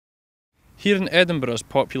Here in Edinburgh's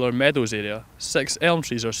popular Meadows area, 6 elm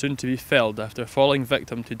trees are soon to be felled after falling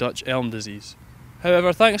victim to Dutch elm disease.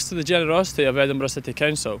 However, thanks to the generosity of Edinburgh City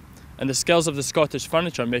Council and the skills of the Scottish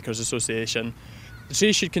Furniture Makers Association, the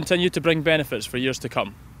trees should continue to bring benefits for years to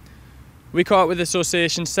come. We caught up with the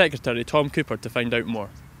association's secretary, Tom Cooper, to find out more.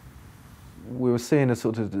 We were seeing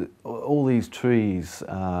all these trees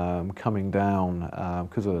coming down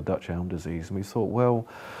because of the Dutch elm disease, and we thought, well,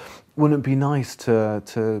 wouldn't it be nice to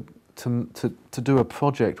do a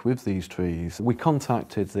project with these trees? We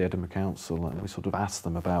contacted the Edinburgh Council and we sort of asked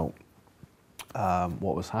them about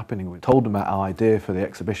what was happening. We told them about our idea for the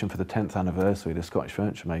exhibition for the 10th anniversary of the Scottish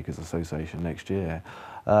Furniture Makers Association next year,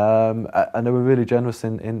 and they were really generous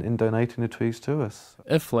in donating the trees to us.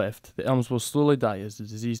 If left, the elms will slowly die as the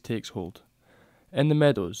disease takes hold. In the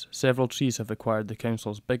Meadows, several trees have acquired the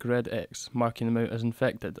council's big red X, marking them out as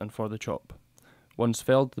infected and for the chop. Once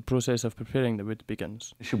felled, the process of preparing the wood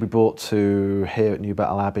begins. It should be brought to here at New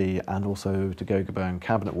Battle Abbey and also to Gogarburn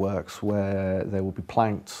Cabinet Works, where they will be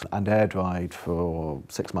planked and air dried for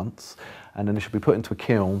 6 months, and then they should be put into a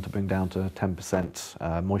kiln to bring down to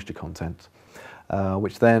 10% moisture content,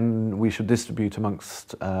 which then we should distribute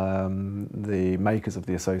amongst the makers of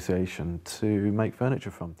the association to make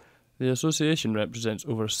furniture from. The association represents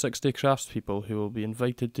over 60 craftspeople who will be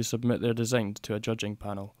invited to submit their designs to a judging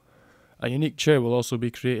panel. A unique chair will also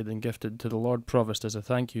be created and gifted to the Lord Provost as a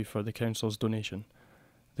thank you for the council's donation.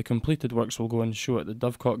 The completed works will go on show at the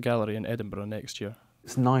Dovecote Gallery in Edinburgh next year.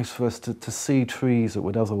 It's nice for us to see trees that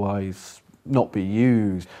would otherwise not be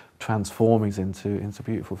used transforming into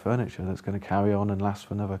beautiful furniture that's going to carry on and last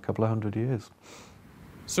for another couple of 100 years.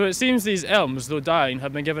 So it seems these elms, though dying,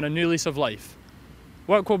 have been given a new lease of life.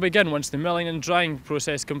 Work will begin once the milling and drying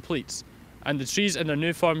process completes, and the trees in their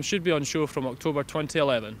new form should be on show from October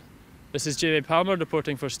 2011. This is Jamie Palmer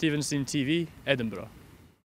reporting for Stevenson TV, Edinburgh.